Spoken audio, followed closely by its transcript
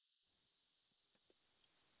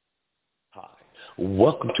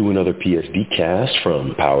Welcome to another PSD cast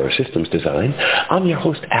from Power Systems Design. I'm your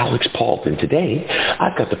host, Alex Pault, and today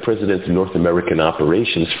I've got the President of North American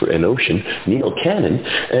Operations for EnOcean, Neil Cannon,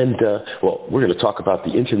 and, we're going to talk about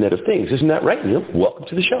the Internet of Things. Isn't that right, Neil? Welcome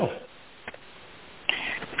to the show.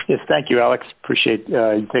 Yes, thank you, Alex. Appreciate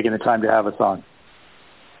you taking the time to have us on.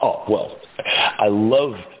 Oh, well, I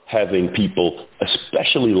love having people,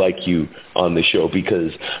 especially like you, on the show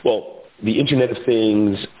because, the Internet of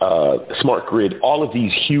Things, smart grid, all of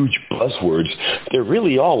these huge buzzwords, they're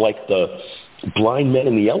really all like the blind men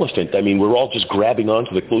and the elephant. I mean, we're all just grabbing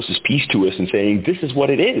onto the closest piece to us and saying, this is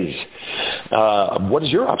what it is. What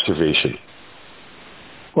is your observation?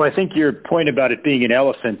 Well, I think your point about it being an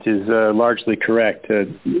elephant is largely correct.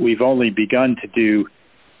 We've only begun to do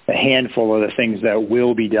a handful of the things that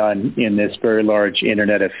will be done in this very large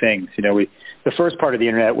Internet of Things. The first part of the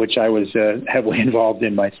Internet, which I was heavily involved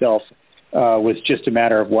in myself, was just a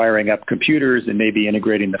matter of wiring up computers and maybe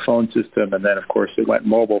integrating the phone system. And then, of course, it went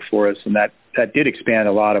mobile for us. And that did expand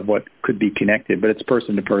a lot of what could be connected. But it's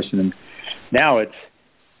person to person. And now it's,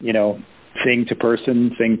 thing to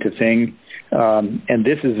person, thing to thing. And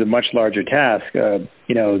this is a much larger task.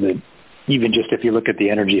 Even just if you look at the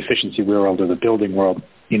energy efficiency world or the building world,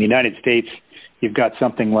 in the United States, you've got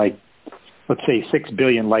something like, let's say, 6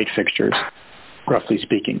 billion light fixtures, roughly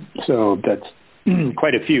speaking. So that's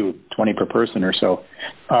quite a few, 20 per person or so.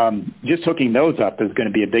 Just hooking those up is going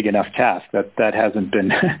to be a big enough task that hasn't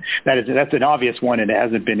been, that's an obvious one, and it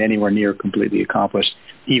hasn't been anywhere near completely accomplished,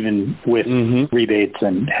 even with rebates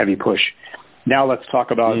and heavy push. Now let's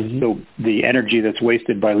talk about the energy that's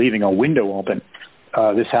wasted by leaving a window open.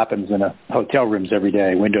 This happens in hotel rooms every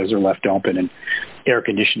day. Windows are left open and air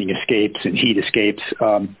conditioning escapes and heat escapes.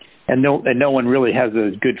 And no one really has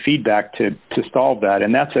a good feedback to solve that.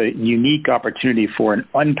 And that's a unique opportunity for an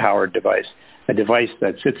unpowered device, a device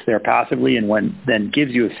that sits there passively and then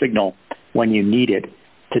gives you a signal when you need it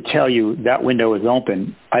to tell you that window is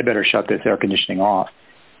open, I better shut this air conditioning off.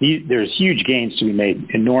 There's huge gains to be made,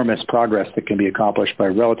 enormous progress that can be accomplished by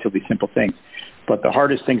relatively simple things. But the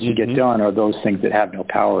hardest things to get done are those things that have no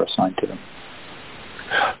power assigned to them.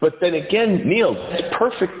 But then again, Neil, that's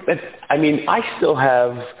perfect. I still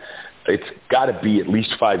have, it's got to be at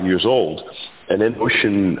least 5 years old, an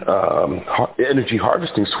EnOcean energy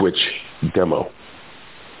harvesting switch demo.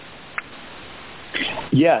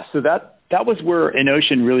 Yeah, so that was where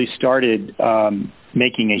EnOcean really started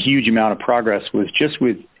making a huge amount of progress, was just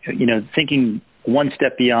with, thinking one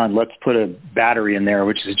step beyond, let's put a battery in there,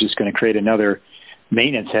 which is just going to create another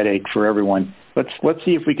maintenance headache for everyone. Let's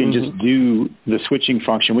see if we can just do the switching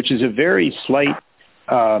function, which is a very slight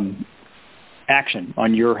action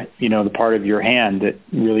on the part of your hand that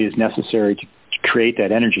really is necessary to create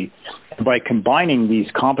that energy. And by combining these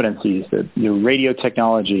competencies, the radio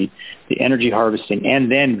technology, the energy harvesting, and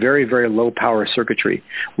then very, very low power circuitry,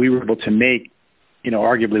 we were able to make,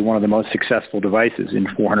 arguably one of the most successful devices in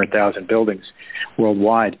 400,000 buildings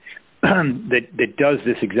worldwide that does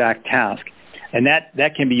this exact task. And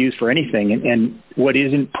that can be used for anything. And what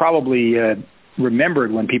isn't probably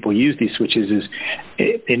remembered when people use these switches is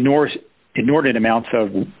inordinate amounts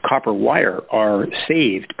of copper wire are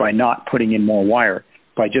saved by not putting in more wire,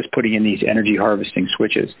 by just putting in these energy harvesting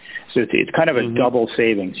switches. So it's kind of a double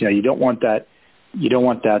savings. You don't want that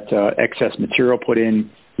excess material put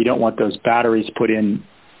in. You don't want those batteries put in.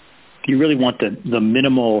 You really want the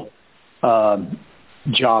minimal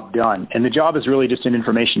job done. And the job is really just an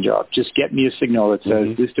information job. Just get me a signal that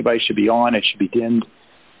says this device should be on, it should be dimmed,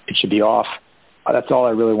 it should be off. That's all I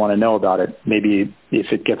really want to know about it. Maybe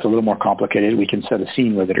if it gets a little more complicated, we can set a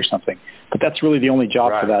scene with it or something. But that's really the only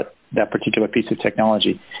job for that particular piece of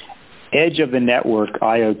technology. Edge of the network,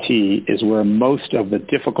 IoT, is where most of the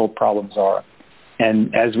difficult problems are.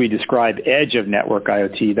 And as we describe edge of network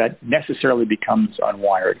IoT, that necessarily becomes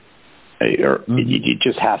unwired. It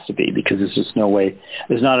just has to be, because there's just no way.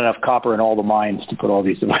 There's not enough copper in all the mines to put all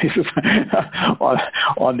these devices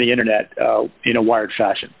on the internet in a wired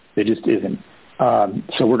fashion. There just isn't.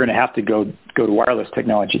 So we're going to have to go to wireless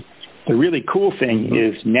technology. The really cool thing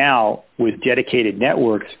is now with dedicated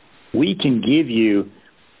networks, we can give you,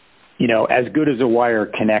 as good as a wire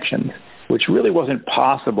connection, which really wasn't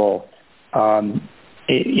possible, until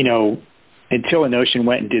EnOcean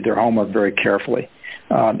went and did their homework very carefully.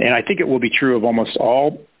 And I think it will be true of almost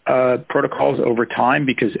all protocols over time,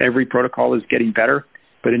 because every protocol is getting better.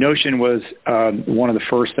 But EnOcean was one of the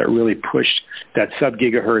first that really pushed that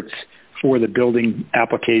sub-gigahertz for the building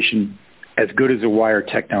application as good as a wire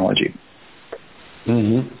technology.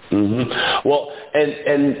 Well,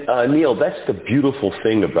 and Neil, that's the beautiful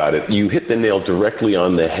thing about it. You hit the nail directly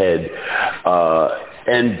on the head.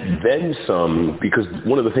 and then some, because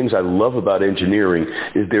one of the things I love about engineering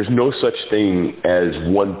is there's no such thing as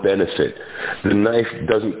one benefit. The knife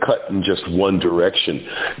doesn't cut in just one direction.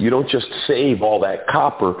 You don't just save all that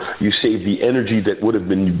copper, you save the energy that would have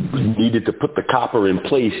been needed to put the copper in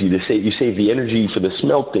place. You save the energy for the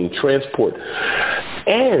smelting, transport,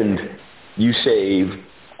 and you save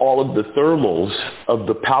all of the thermals of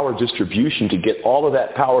the power distribution to get all of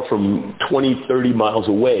that power from 20, 30 miles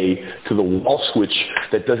away to the wall switch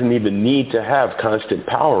that doesn't even need to have constant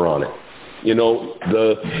power on it. You know,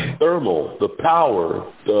 the thermal, the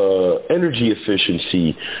power, the energy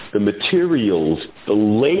efficiency, the materials, the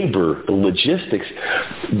labor, the logistics.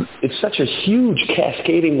 It's such a huge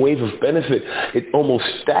cascading wave of benefit. It almost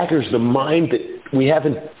staggers the mind that we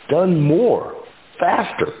haven't done more,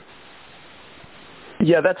 faster.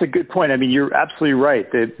 Yeah, that's a good point. I mean, you're absolutely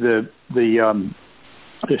right. The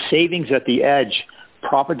savings at the edge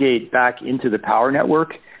propagate back into the power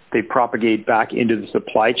network. They propagate back into the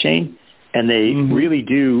supply chain, and they really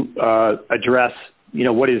do address, you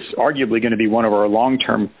know, what is arguably going to be one of our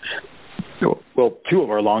long-term, well, two of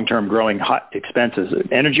our long-term growing expenses.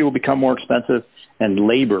 Energy will become more expensive, and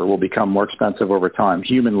labor will become more expensive over time.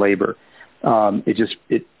 Human labor.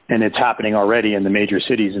 And it's happening already in the major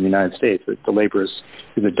cities in the United States. The labor is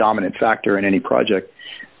a dominant factor in any project.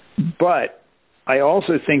 But I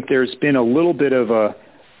also think there's been a little bit of a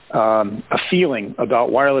feeling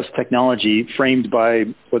about wireless technology framed by,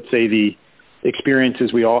 let's say, the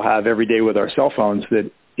experiences we all have every day with our cell phones,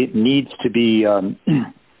 that it needs to be,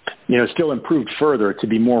 still improved further to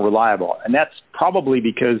be more reliable. And that's probably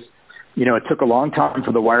because, it took a long time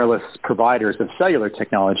for the wireless providers of cellular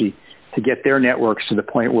technology to get their networks to the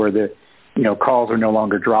point where the, calls are no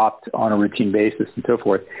longer dropped on a routine basis and so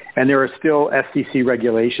forth. And there are still FCC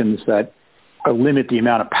regulations that limit the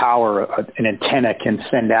amount of power an antenna can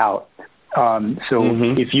send out.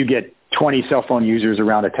 If you get 20 cell phone users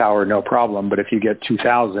around a tower, no problem. But if you get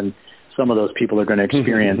 2,000, some of those people are going to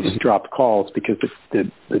experience dropped calls because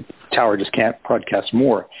the tower just can't broadcast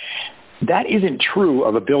more. That isn't true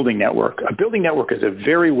of a building network. A building network is a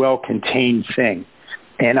very well-contained thing.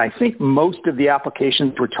 And I think most of the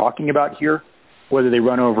applications we're talking about here, whether they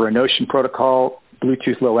run over a Notion protocol,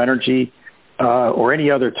 Bluetooth Low Energy, or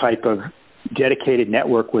any other type of dedicated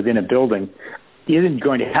network within a building, isn't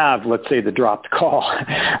going to have, let's say, the dropped call.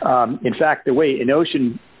 In fact, the way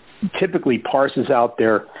Notion typically parses out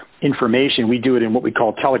their information, we do it in what we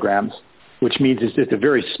call telegrams, which means it's just a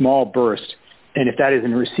very small burst. And if that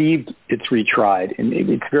isn't received, it's retried. And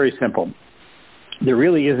it's very simple. There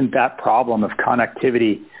really isn't that problem of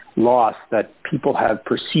connectivity loss that people have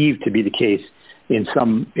perceived to be the case in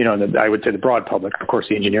some, I would say the broad public. Of course,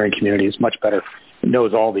 the engineering community is much better,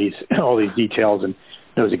 knows all these details and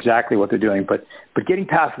knows exactly what they're doing. But getting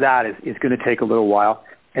past that is going to take a little while.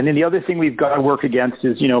 And then the other thing we've got to work against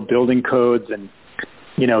is, building codes and,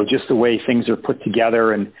 just the way things are put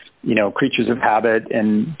together and, creatures of habit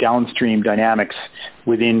and downstream dynamics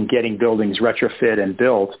within getting buildings retrofit and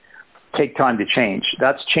built take time to change.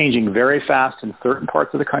 That's changing very fast in certain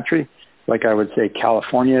parts of the country. Like I would say,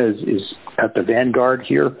 California is at the vanguard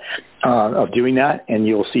here of doing that, and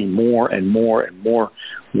you'll see more and more and more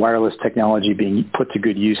wireless technology being put to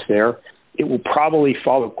good use there. It will probably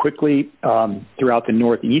follow quickly throughout the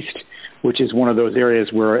Northeast, which is one of those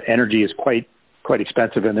areas where energy is quite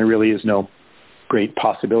expensive, and there really is no great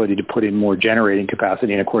possibility to put in more generating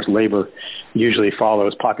capacity. And of course, labor usually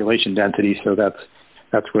follows population density, so that's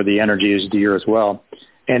where the energy is dear as well.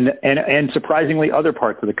 And surprisingly, other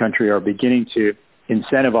parts of the country are beginning to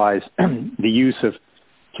incentivize the use of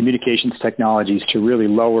communications technologies to really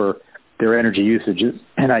lower their energy usages.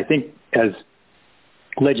 And I think as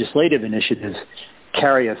legislative initiatives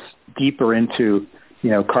carry us deeper into,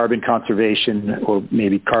 carbon conservation or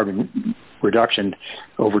maybe carbon reduction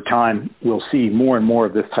over time, we'll see more and more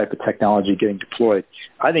of this type of technology getting deployed.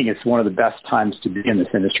 I think it's one of the best times to be in this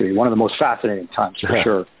industry, one of the most fascinating times for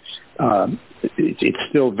sure. It's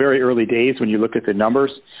still very early days when you look at the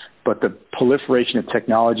numbers, but the proliferation of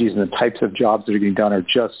technologies and the types of jobs that are getting done are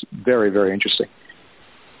just very, very interesting.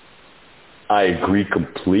 I agree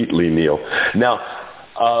completely, Neil. Now,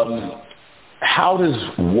 how does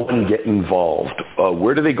one get involved?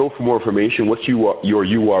 Where do they go for more information? What's your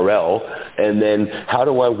URL? And then how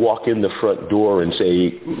do I walk in the front door and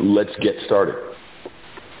say, let's get started?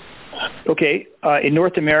 Okay. In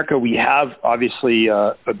North America, we have obviously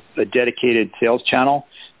a dedicated sales channel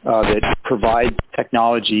that provides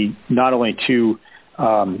technology not only to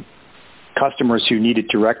customers who need it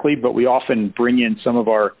directly, but we often bring in some of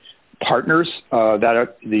our partners.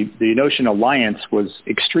 The Notion Alliance was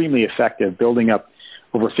extremely effective building up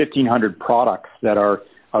over 1,500 products that are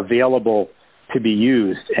available to be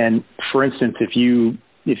used. And for instance, if you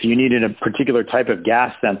needed a particular type of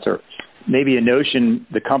gas sensor, maybe Enocean,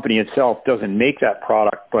 the company itself, doesn't make that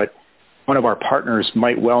product, but one of our partners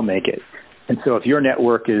might well make it. And so if your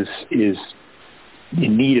network is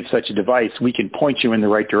in need of such a device, we can point you in the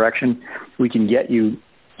right direction. We can get you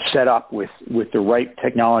set up with the right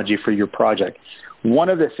technology for your project. One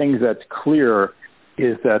of the things that's clear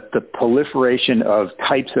is that the proliferation of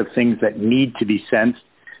types of things that need to be sensed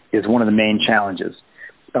is one of the main challenges.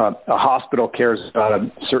 A hospital cares about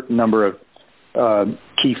a certain number of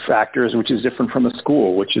key factors, which is different from a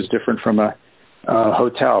school, which is different from a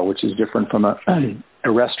hotel, which is different from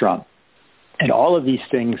a restaurant. And all of these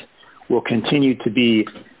things will continue to be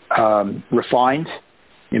refined,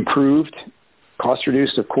 improved, cost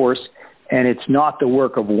reduced, of course, and it's not the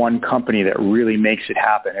work of one company that really makes it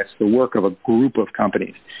happen. It's the work of a group of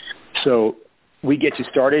companies. So we get you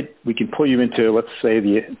started. We can pull you into, let's say,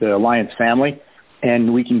 the Alliance family,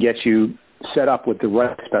 and we can get you set up with the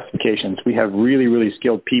right specifications. We have really, really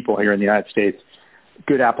skilled people here in the United States,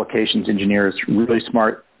 good applications engineers, really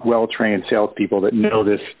smart, well-trained salespeople that know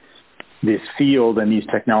this field and these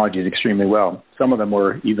technologies extremely well. Some of them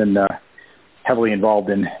were even heavily involved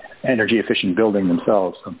in energy-efficient building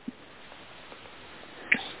themselves. So.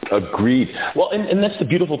 Agreed. Well, and that's the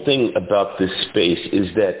beautiful thing about this space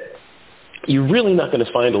is that you're really not going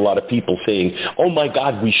to find a lot of people saying, oh, my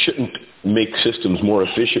God, we shouldn't make systems more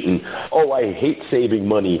efficient, and, oh, I hate saving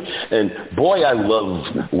money, and, boy, I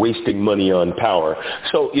love wasting money on power.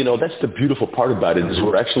 So, that's the beautiful part about it is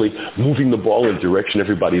we're actually moving the ball in a direction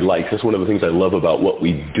everybody likes. That's one of the things I love about what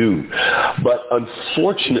we do. But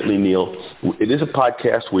unfortunately, Neil, it is a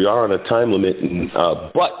podcast. We are on a time limit.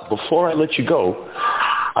 But before I let you go,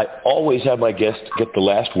 I always have my guests get the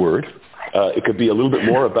last word. It could be a little bit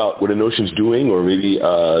more about what Enocean's doing, or maybe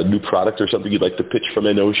a new product or something you'd like to pitch from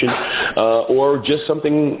Enocean, or just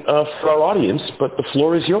something for our audience, but the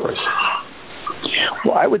floor is yours.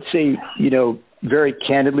 Well, I would say, very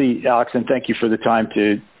candidly, Alex, and thank you for the time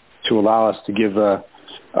to allow us to give a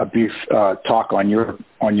brief talk on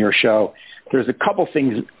your show. There's a couple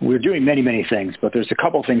things. We're doing many, many things, but there's a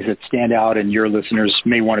couple things that stand out, and your listeners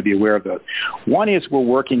may want to be aware of those. One is we're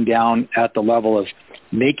working down at the level of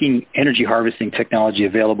making energy harvesting technology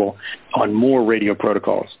available on more radio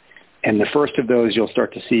protocols. And the first of those you'll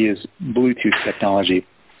start to see is Bluetooth technology.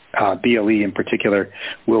 BLE in particular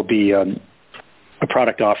will be a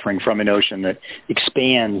product offering from Enocean that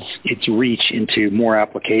expands its reach into more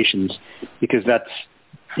applications, because that's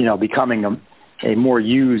becoming a more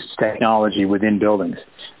used technology within buildings.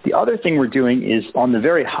 The other thing we're doing is on the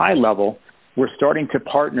very high level, we're starting to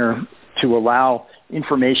partner to allow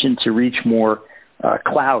information to reach more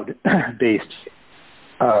cloud-based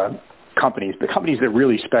companies, the companies that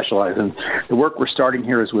really specialize. And the work we're starting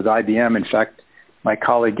here is with IBM. In fact, my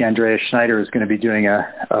colleague Andreas Schneider is going to be doing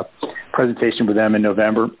a presentation with them in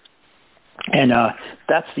November. And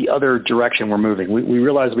that's the other direction we're moving. We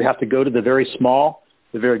realize we have to go to the very small,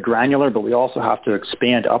 the very granular, but we also have to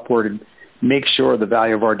expand upward and make sure the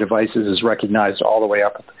value of our devices is recognized all the way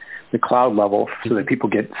up at the cloud level so that people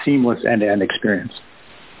get seamless end-to-end experience.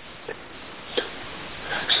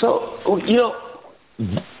 So,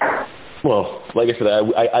 well, like I said,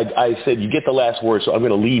 I said you get the last word, so I'm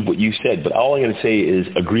going to leave what you said. But all I'm going to say is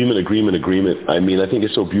agreement. I mean, I think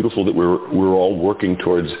it's so beautiful that we're all working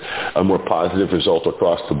towards a more positive result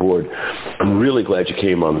across the board. I'm really glad you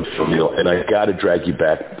came on the show, Neil, and I got to drag you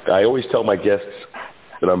back. I always tell my guests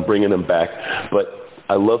that I'm bringing them back, but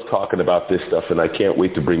I love talking about this stuff, and I can't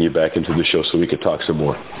wait to bring you back into the show so we could talk some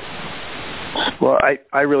more. Well,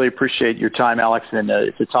 I really appreciate your time, Alex, and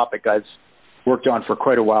it's a topic I've worked on for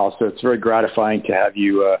quite a while, so it's very gratifying to have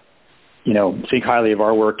you, think highly of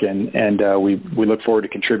our work, and we look forward to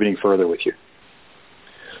contributing further with you.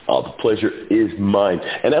 Oh, the pleasure is mine.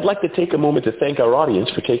 And I'd like to take a moment to thank our audience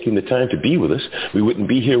for taking the time to be with us. We wouldn't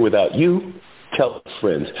be here without you. Tell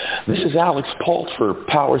friends. This is Alex Pault for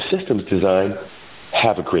Power Systems Design.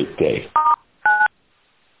 Have a great day.